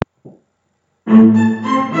It's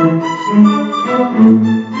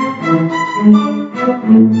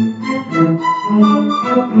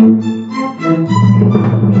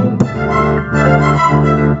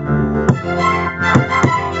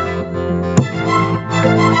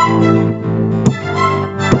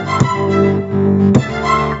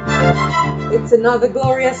another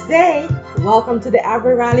glorious day. Welcome to the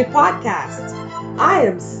Average Rally podcast. I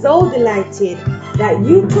am so delighted that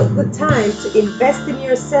you took the time to invest in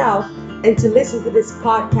yourself and to listen to this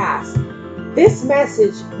podcast. This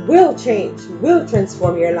message will change, will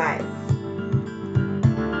transform your life.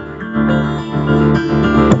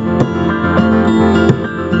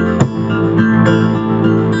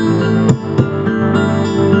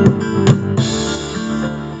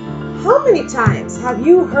 How many times have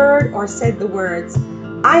you heard or said the words,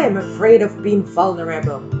 I am afraid of being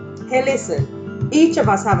vulnerable? Hey, listen, each of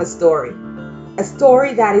us have a story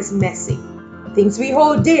that is messy, things we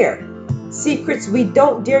hold dear, secrets we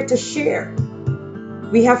don't dare to share.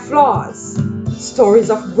 We have flaws, stories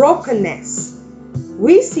of brokenness.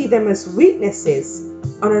 We see them as weaknesses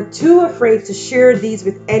and are too afraid to share these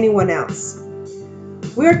with anyone else.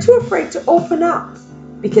 We are too afraid to open up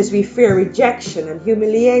because we fear rejection and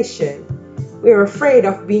humiliation. We are afraid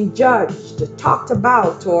of being judged, talked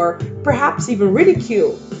about, or perhaps even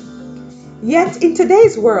ridiculed. Yet in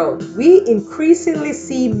today's world, we increasingly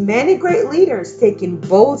see many great leaders taking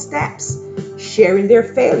bold steps, sharing their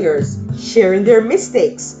failures, sharing their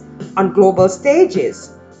mistakes on global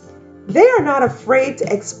stages. They are not afraid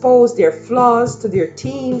to expose their flaws to their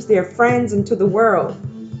teams, their friends, and to the world.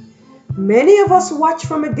 Many of us watch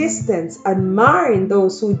from a distance, admiring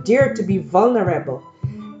those who dare to be vulnerable.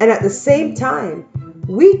 And at the same time,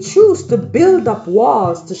 we choose to build up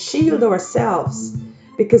walls to shield ourselves.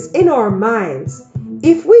 Because in our minds,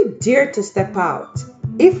 if we dare to step out,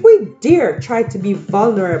 if we dare try to be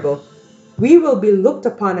vulnerable, we will be looked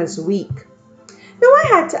upon as weak. Now I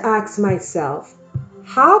had to ask myself,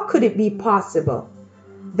 how could it be possible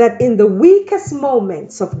that in the weakest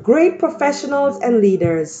moments of great professionals and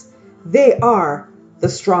leaders, they are the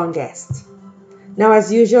strongest? Now,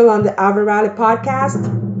 as usual on the Average Rally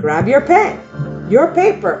podcast, grab your pen, your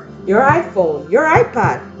paper, your iPhone, your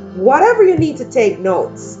iPad, whatever you need to take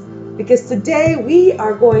notes. Because today we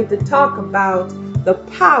are going to talk about the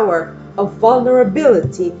power of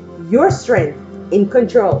vulnerability, your strength in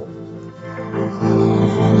control.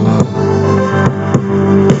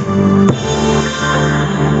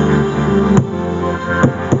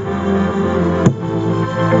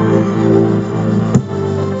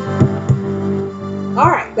 All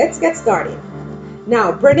right, let's get started.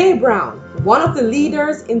 Now, Brene Brown, one of the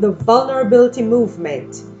leaders in the vulnerability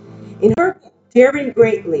movement, in her book, Daring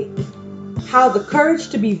Greatly, How the Courage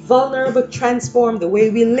to be Vulnerable Transformed the Way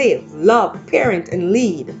We Live, Love, Parent, and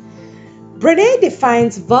Lead. Brene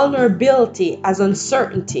defines vulnerability as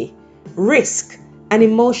uncertainty, risk, and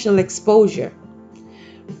emotional exposure.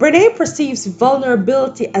 Brene perceives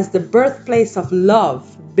vulnerability as the birthplace of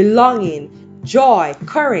love, belonging, joy,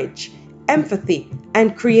 courage, empathy,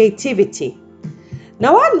 and creativity.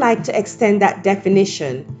 Now, I'd like to extend that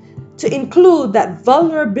definition to include that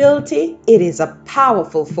vulnerability, it is a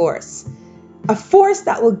powerful force. A force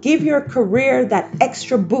that will give your career that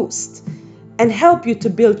extra boost and help you to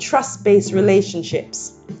build trust-based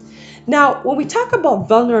relationships. Now, when we talk about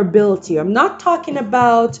vulnerability, I'm not talking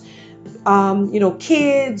about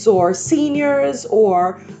kids or seniors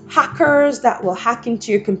or hackers that will hack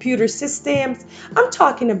into your computer systems. I'm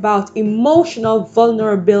talking about emotional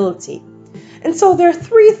vulnerability. And so there are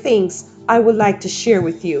three things I would like to share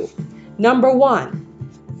with you. Number one,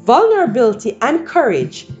 vulnerability and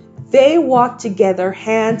courage, they walk together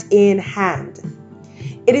hand in hand.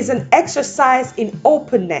 It is an exercise in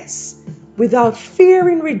openness without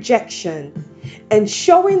fearing rejection and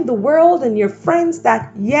showing the world and your friends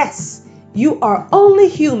that yes, you are only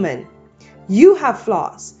human. You have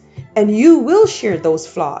flaws and you will share those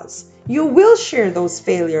flaws. You will share those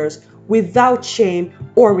failures without shame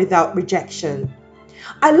or without rejection.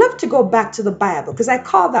 I love to go back to the Bible because I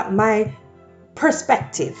call that my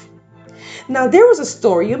perspective. Now, there was a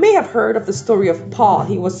story, you may have heard of the story of Paul.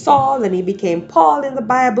 He was Saul and he became Paul in the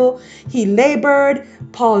Bible. He labored,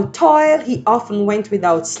 Paul toiled, he often went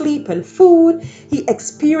without sleep and food. He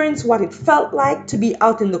experienced what it felt like to be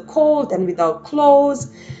out in the cold and without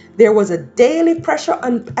clothes. There was a daily pressure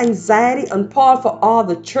and anxiety on Paul for all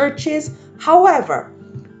the churches. However,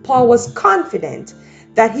 Paul was confident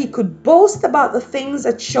that he could boast about the things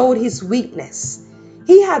that showed his weakness.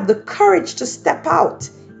 He had the courage to step out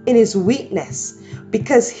in his weakness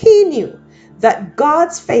because he knew that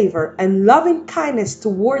God's favor and loving kindness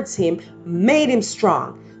towards him made him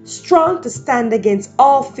strong strong to stand against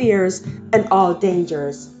all fears and all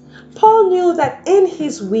dangers. Paul knew that in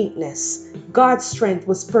his weakness, God's strength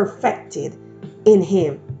was perfected in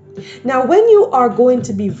him. Now, when you are going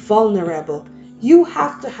to be vulnerable, you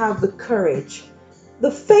have to have the courage,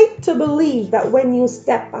 the faith to believe that when you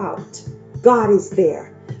step out, God is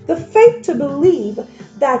there. The faith to believe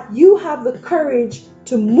that you have the courage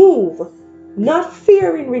to move, not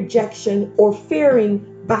fearing rejection or fearing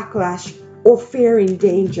backlash or fearing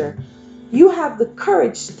danger. You have the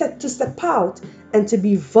courage to step out and to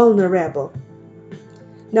be vulnerable.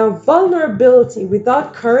 Now, vulnerability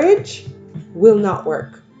without courage will not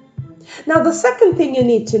work. Now, the second thing you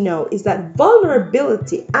need to know is that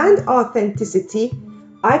vulnerability and authenticity,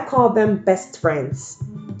 I call them best friends.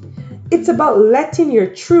 It's about letting your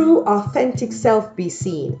true, authentic self be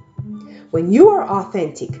seen. When you are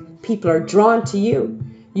authentic, people are drawn to you.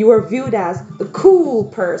 You are viewed as the cool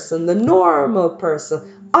person, the normal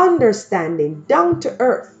person, understanding, down to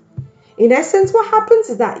earth. In essence, what happens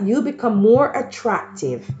is that you become more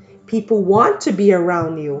attractive. People want to be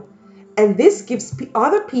around you. And this gives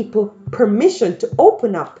other people permission to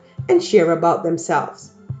open up and share about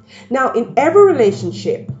themselves. Now, in every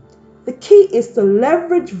relationship, the key is to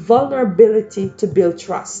leverage vulnerability to build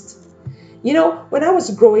trust. You know, when I was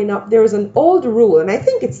growing up, there was an old rule, and I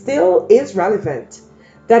think it still is relevant,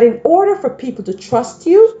 that in order for people to trust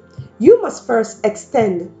you, you must first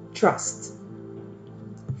extend trust.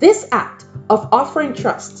 This act of offering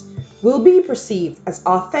trust will be perceived as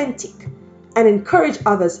authentic and encourage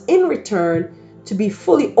others in return to be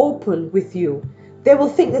fully open with you. They will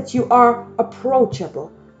think that you are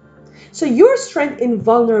approachable. So your strength in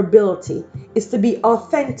vulnerability is to be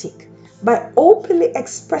authentic by openly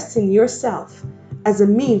expressing yourself as a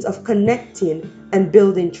means of connecting and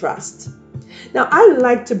building trust. Now, I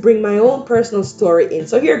like to bring my own personal story in,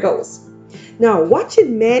 so here goes. Now,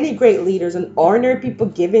 watching many great leaders and ordinary people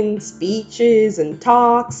giving speeches and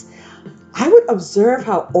talks, I would observe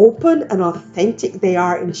how open and authentic they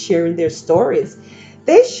are in sharing their stories.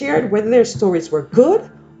 They shared whether their stories were good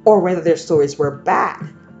or whether their stories were bad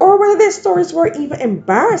or whether their stories were even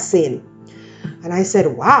embarrassing. And I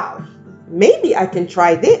said, wow, maybe I can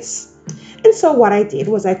try this. And so what I did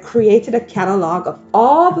was I created a catalog of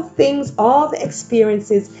all the things, all the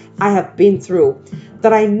experiences I have been through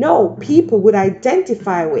that I know people would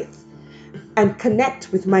identify with and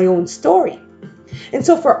connect with my own story. And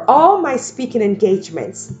so for all my speaking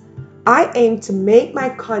engagements, I aim to make my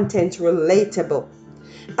content relatable.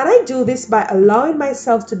 And I do this by allowing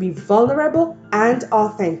myself to be vulnerable and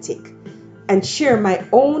authentic and share my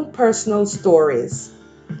own personal stories.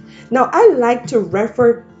 Now, I like to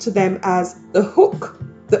refer to them as the hook,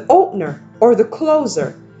 the opener, or the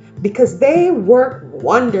closer because they work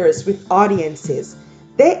wonders with audiences.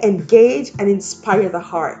 They engage and inspire the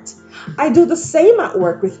heart. I do the same at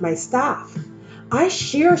work with my staff. I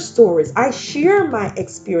share stories. I share my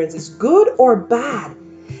experiences, good or bad.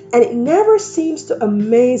 And it never seems to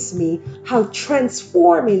amaze me how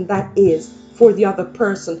transforming that is for the other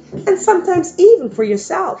person and sometimes even for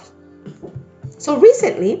yourself. So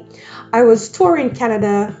recently, I was touring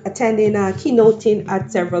Canada, attending keynoting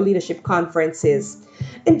at several leadership conferences.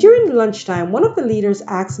 And during lunchtime, one of the leaders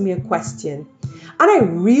asked me a question, and I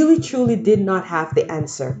really truly did not have the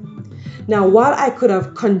answer. Now, while I could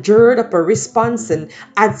have conjured up a response and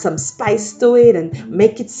add some spice to it and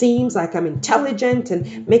make it seem like I'm intelligent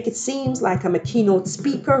and make it seem like I'm a keynote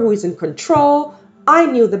speaker who is in control, I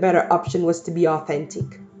knew the better option was to be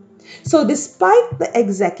authentic. So despite the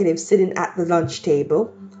executive sitting at the lunch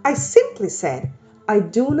table, I simply said, I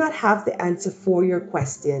do not have the answer for your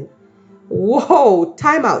question. Whoa,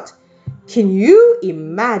 time out. Can you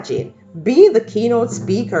imagine being the keynote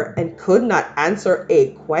speaker and could not answer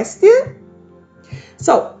a question?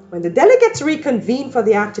 So when the delegates reconvened for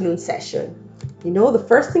the afternoon session, the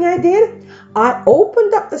first thing I did, I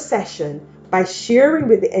opened up the session by sharing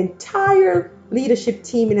with the entire leadership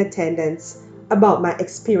team in attendance about my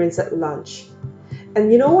experience at lunch.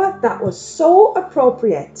 And you know what? That was so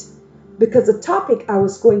appropriate because the topic I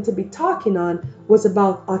was going to be talking on was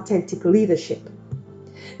about authentic leadership.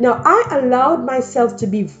 Now, I allowed myself to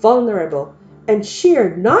be vulnerable and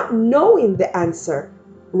shared not knowing the answer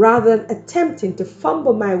rather than attempting to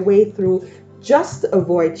fumble my way through just to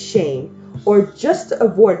avoid shame or just to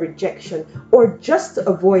avoid rejection or just to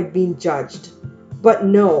avoid being judged. But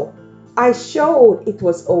no, I showed it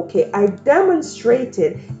was okay. I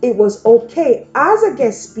demonstrated it was okay as a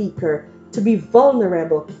guest speaker to be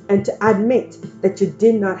vulnerable and to admit that you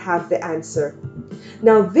did not have the answer.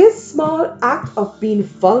 Now, this small act of being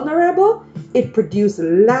vulnerable, it produced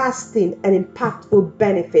lasting and impactful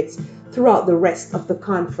benefits throughout the rest of the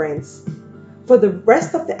conference. For the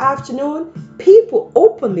rest of the afternoon, people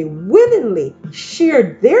openly, willingly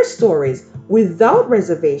shared their stories without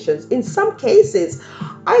reservations. In some cases,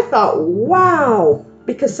 I thought, wow,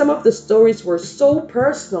 because some of the stories were so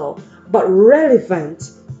personal but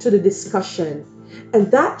relevant to the discussion.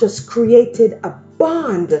 And that just created a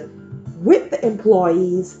bond with the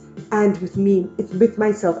employees and with me, with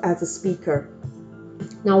myself as a speaker.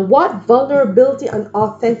 Now, what vulnerability and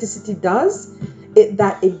authenticity does,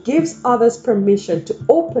 that it gives others permission to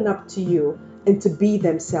open up to you and to be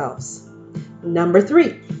themselves. Number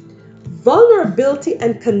 3, vulnerability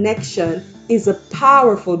and connection is a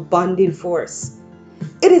powerful bonding force.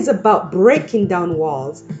 It is about breaking down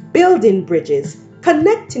walls, building bridges,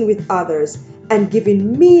 connecting with others, and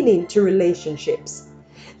giving meaning to relationships.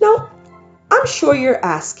 Now, I'm sure you're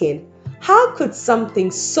asking, how could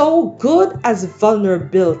something so good as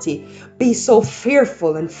vulnerability be so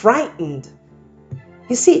fearful and frightened?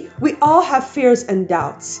 You see, we all have fears and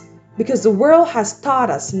doubts because the world has taught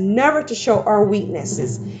us never to show our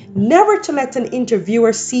weaknesses, never to let an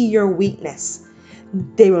interviewer see your weakness.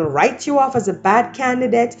 They will write you off as a bad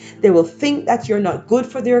candidate. They will think that you're not good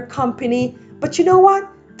for their company. But you know what?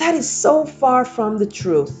 That is so far from the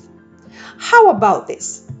truth. How about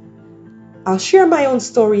this? I'll share my own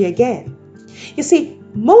story again. You see,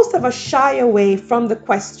 most of us shy away from the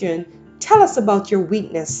question, tell us about your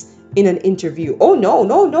weakness in an interview. Oh, no,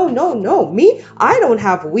 no, no, no, no. Me, I don't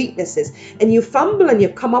have weaknesses. And you fumble and you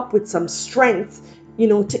come up with some strength,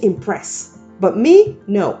 to impress. But me,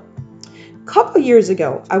 no. A couple years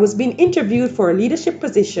ago, I was being interviewed for a leadership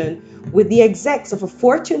position with the execs of a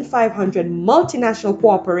Fortune 500 multinational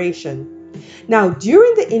corporation. Now,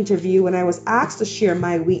 during the interview, when I was asked to share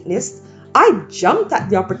my weakness, I jumped at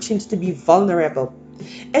the opportunity to be vulnerable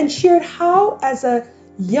and shared how, as a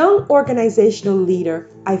young organizational leader,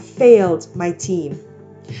 I failed my team.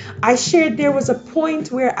 I shared there was a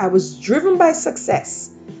point where I was driven by success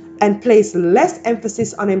and placed less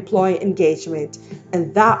emphasis on employee engagement,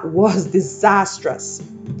 and that was disastrous.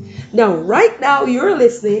 Now, right now, you're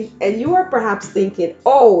listening and you are perhaps thinking,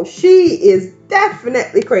 oh, she is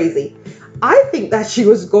definitely crazy. I think that she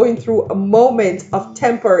was going through a moment of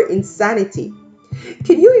temporary insanity.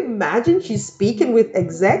 Can you imagine she's speaking with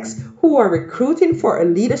execs who are recruiting for a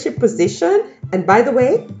leadership position? And by the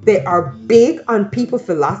way, they are big on people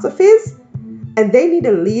philosophies and they need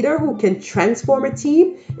a leader who can transform a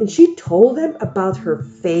team. And she told them about her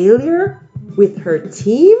failure with her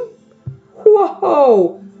team?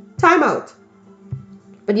 Whoa, time out.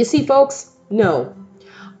 But you see, folks, no.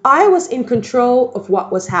 I was in control of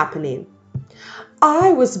what was happening.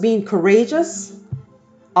 I was being courageous,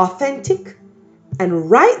 authentic,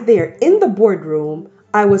 and right there in the boardroom,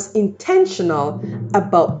 I was intentional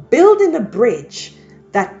about building a bridge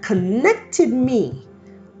that connected me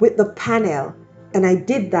with the panel. And I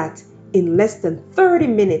did that in less than 30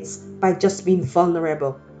 minutes by just being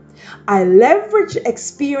vulnerable. I leveraged the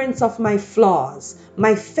experience of my flaws,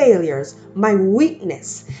 my failures, my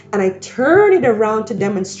weakness, and I turned it around to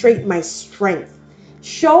demonstrate my strength,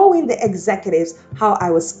 showing the executives how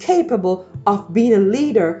I was capable of being a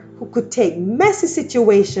leader who could take messy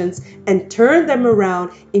situations and turn them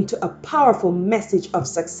around into a powerful message of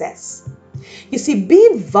success. You see,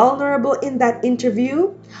 being vulnerable in that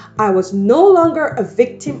interview, I was no longer a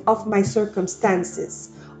victim of my circumstances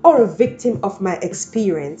or a victim of my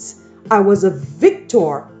experience. I was a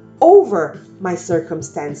victor over my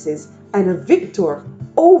circumstances and a victor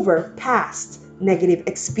over past negative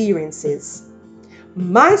experiences.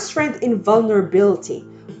 My strength in vulnerability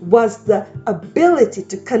was the ability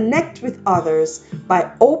to connect with others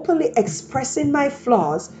by openly expressing my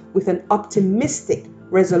flaws with an optimistic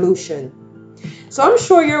resolution. So I'm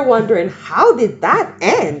sure you're wondering, how did that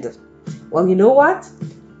end? Well, you know what?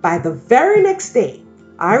 By the very next day,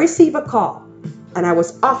 I received a call and I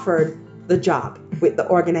was offered the job with the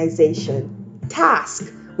organization,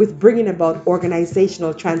 tasked with bringing about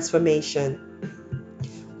organizational transformation.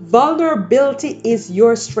 Vulnerability is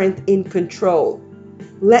your strength in control.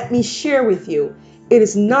 Let me share with you, it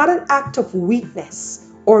is not an act of weakness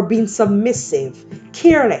or being submissive,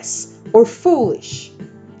 careless, or foolish.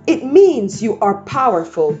 It means you are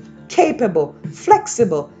powerful, capable,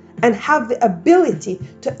 flexible, and have the ability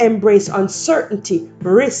to embrace uncertainty,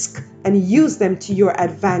 risk, and use them to your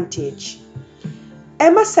advantage.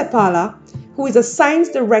 Emma Sepala, who is a science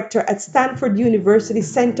director at Stanford University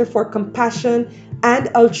Center for Compassion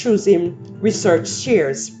and Altruism Research,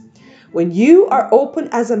 shares, when you are open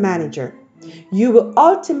as a manager, you will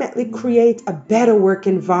ultimately create a better work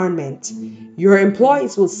environment. Your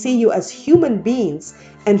employees will see you as human beings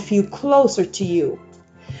and feel closer to you.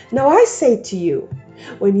 Now I say to you,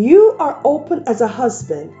 when you are open as a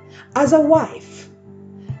husband, as a wife,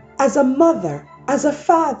 as a mother, as a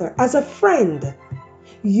father, as a friend,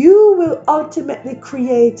 you will ultimately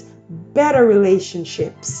create better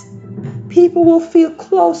relationships. People will feel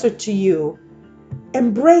closer to you,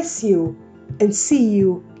 embrace you, and see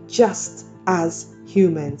you just as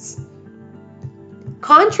humans.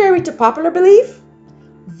 Contrary to popular belief,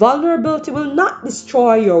 vulnerability will not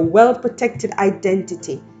destroy your well protected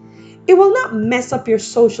identity. It will not mess up your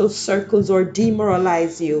social circles or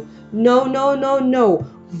demoralize you. No, no, no, no.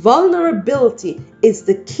 Vulnerability is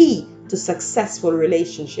the key to successful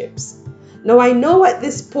relationships. Now, I know at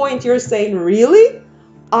this point you're saying, really?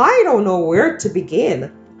 I don't know where to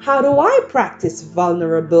begin. How do I practice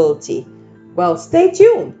vulnerability? Well, stay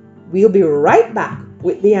tuned. We'll be right back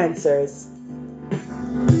with the answers.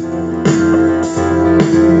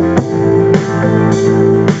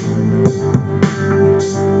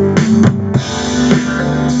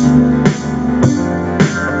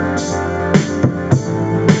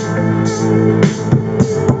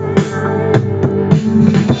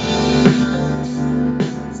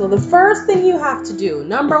 So the first thing you have to do,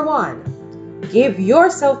 number one, give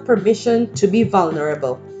yourself permission to be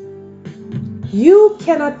vulnerable. You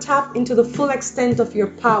cannot tap into the full extent of your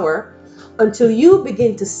power until you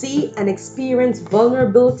begin to see and experience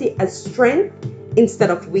vulnerability as strength instead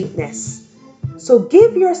of weakness. So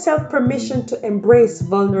give yourself permission to embrace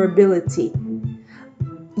vulnerability.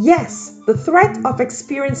 Yes, the threat of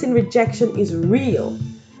experiencing rejection is real,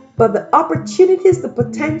 but the opportunities, the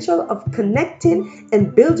potential of connecting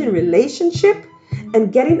and building relationship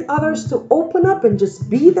and getting others to open up and just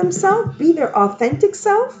be themselves, be their authentic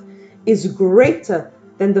self, is greater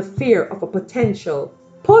than the fear of a potential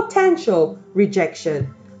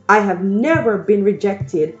rejection. I have never been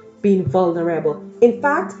rejected being vulnerable. In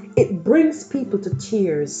fact, it brings people to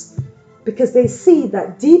tears because they see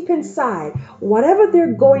that deep inside, whatever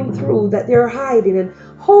they're going through, that they're hiding and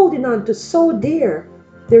holding on to so dear,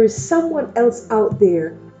 there is someone else out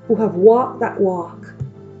there who have walked that walk.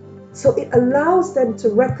 So it allows them to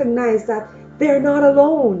recognize that they're not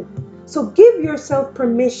alone. So give yourself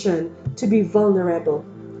permission to be vulnerable.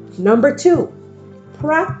 Number two,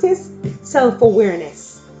 practice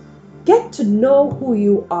self-awareness. Get to know who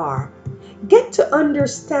you are. Get to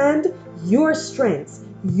understand your strengths,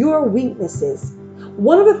 your weaknesses.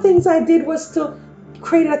 One of the things I did was to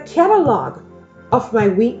create a catalog of my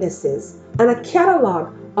weaknesses and a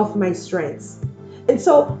catalog of my strengths. And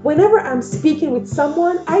so whenever I'm speaking with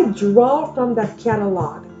someone, I draw from that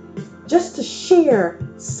catalog just to share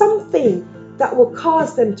something that will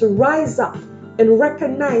cause them to rise up and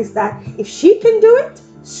recognize that if she can do it,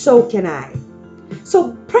 so can I.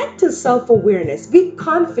 So practice self-awareness. Be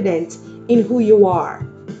confident in who you are.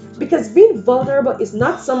 Because being vulnerable is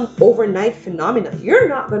not some overnight phenomenon. You're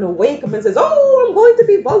not going to wake up and say, oh, I'm going to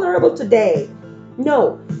be vulnerable today.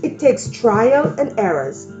 No, it takes trial and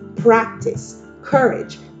errors, practice,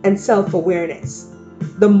 courage, and self-awareness.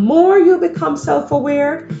 The more you become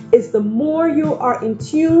self-aware is the more you are in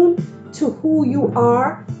tune to who you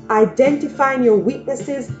are, identifying your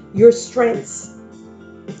weaknesses, your strengths.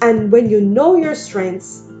 And when you know your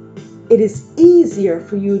strengths, it is easier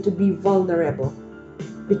for you to be vulnerable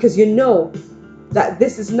because you know that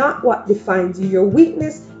this is not what defines you. Your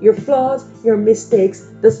weakness, your flaws, your mistakes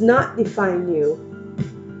does not define you.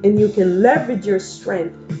 And you can leverage your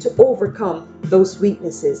strength to overcome those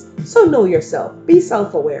weaknesses. So know yourself. Be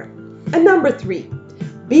self-aware. And number three,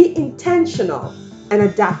 be intentional and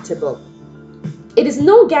adaptable. It is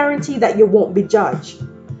no guarantee that you won't be judged.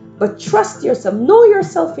 But trust yourself. Know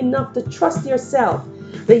yourself enough to trust yourself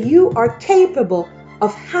that you are capable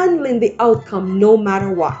of handling the outcome no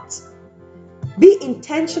matter what. Be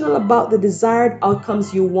intentional about the desired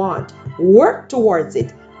outcomes you want. Work towards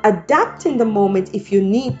it. Adapt in the moment if you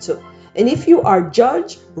need to. And if you are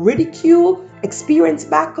judged, ridiculed, experience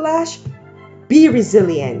backlash, be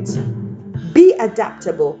resilient. Be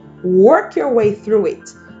adaptable. Work your way through it.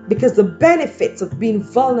 Because the benefits of being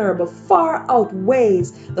vulnerable far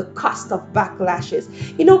outweighs the cost of backlashes.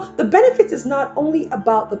 You know, the benefit is not only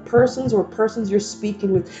about the persons you're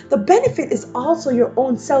speaking with. The benefit is also your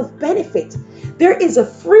own self-benefit. There is a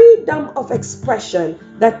freedom of expression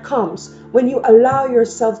that comes when you allow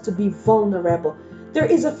yourself to be vulnerable. There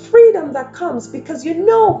is a freedom that comes because you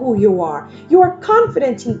know who you are. You are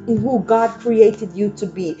confident in who God created you to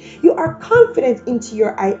be. You are confident in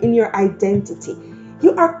your identity.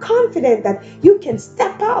 You are confident that you can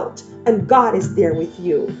step out and God is there with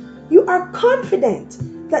you. You are confident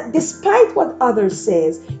that despite what others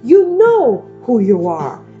say, you know who you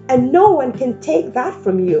are and no one can take that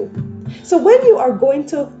from you. So when you are going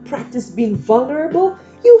to practice being vulnerable,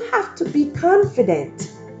 you have to be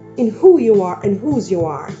confident in who you are and whose you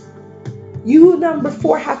are. You, number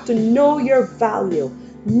 4, have to know your value,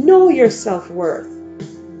 know your self-worth.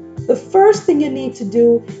 The first thing you need to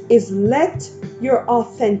do is let your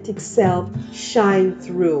authentic self shine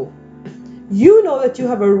through. You know that you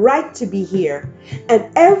have a right to be here, and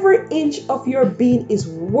every inch of your being is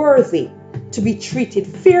worthy to be treated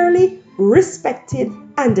fairly, respected,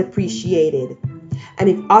 and appreciated. And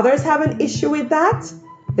if others have an issue with that,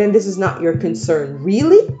 then this is not your concern,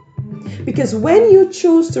 really. Because when you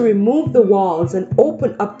choose to remove the walls and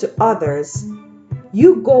open up to others,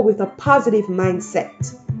 you go with a positive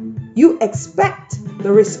mindset. You expect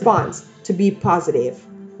the response to be positive.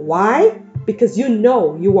 Why? Because you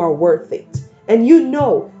know you are worth it, and you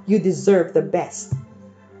know you deserve the best.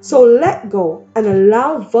 So let go and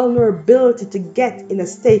allow vulnerability to get in a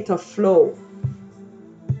state of flow.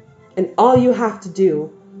 And all you have to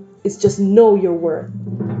do is just know your worth,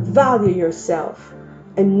 value yourself,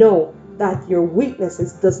 and know that your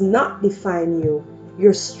weaknesses does not define you.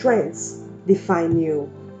 Your strengths define you.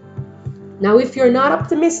 Now, if you're not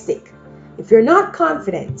optimistic, if you're not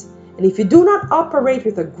confident, and if you do not operate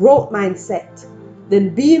with a growth mindset,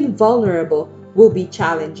 then being vulnerable will be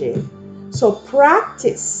challenging. So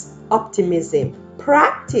practice optimism,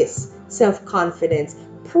 practice self-confidence,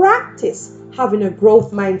 practice having a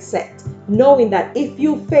growth mindset, knowing that if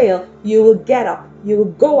you fail, you will get up, you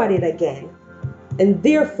will go at it again. And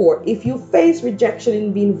therefore, if you face rejection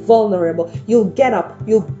in being vulnerable, you'll get up,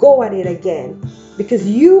 you'll go at it again. Because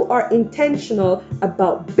you are intentional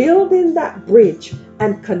about building that bridge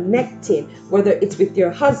and connecting, whether it's with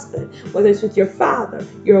your husband, whether it's with your father,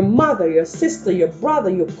 your mother, your sister, your brother,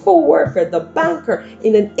 your co-worker, the banker,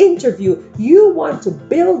 in an interview. You want to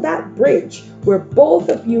build that bridge where both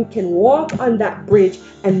of you can walk on that bridge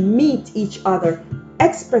and meet each other,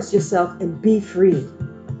 express yourself, and be free.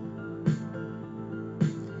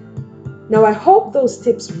 Now, I hope those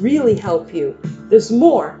tips really help you. There's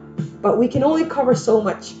more, but we can only cover so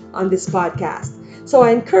much on this podcast. So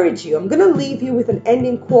I encourage you, I'm going to leave you with an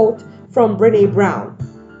ending quote from Brené Brown.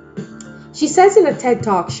 She says in a TED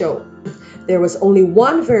Talk show, there was only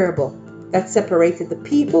one variable that separated the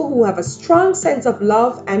people who have a strong sense of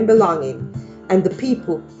love and belonging and the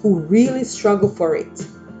people who really struggle for it.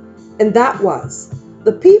 And that was,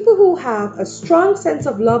 the people who have a strong sense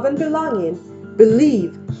of love and belonging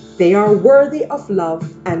believe they are worthy of love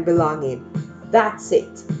and belonging. That's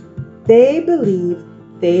it. They believe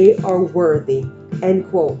they are worthy. End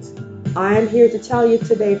quote. I am here to tell you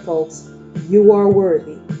today, folks, you are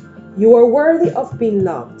worthy. You are worthy of being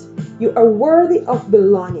loved. You are worthy of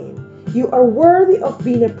belonging. You are worthy of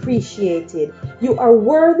being appreciated. You are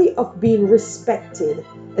worthy of being respected.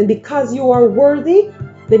 And because you are worthy,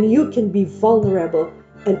 then you can be vulnerable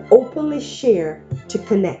and openly share to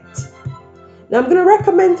connect. Now, I'm going to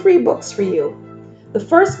recommend 3 books for you. The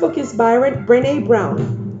first book is by Brené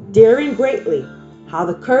Brown, Daring Greatly, How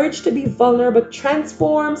the Courage to be Vulnerable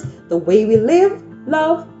Transforms the Way We Live,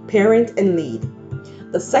 Love, Parent, and Lead.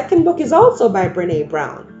 The second book is also by Brené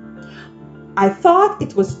Brown. I Thought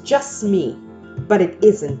It Was Just Me, but It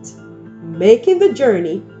Isn't. Making the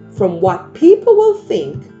Journey from What People Will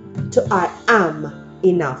Think to I Am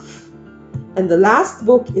Enough. And the last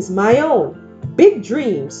book is my own, Big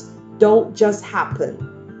Dreams Don't Just Happen.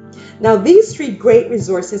 Now, these 3 great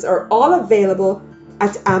resources are all available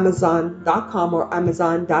at Amazon.com or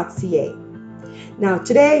Amazon.ca. Now,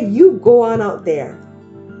 today, you go on out there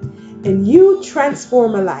and you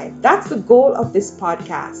transform a life. That's the goal of this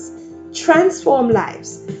podcast. Transform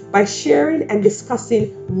lives by sharing and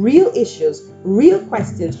discussing real issues, real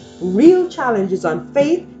questions, real challenges on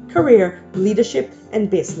faith, career, leadership, and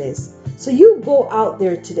business. So you go out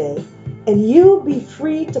there today and you'll be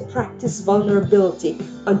free to practice vulnerability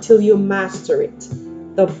until you master it.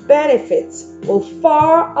 The benefits will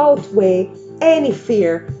far outweigh any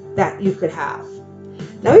fear that you could have.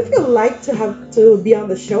 Now, if you'd like to be on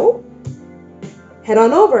the show, head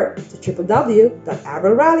on over to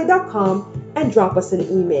www.averrally.com and drop us an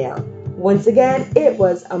email. Once again, it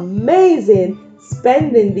was amazing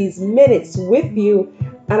spending these minutes with you,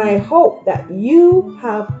 and I hope that you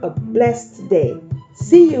have a blessed day.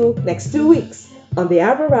 See you next 2 weeks on the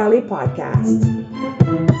Aver Rally podcast.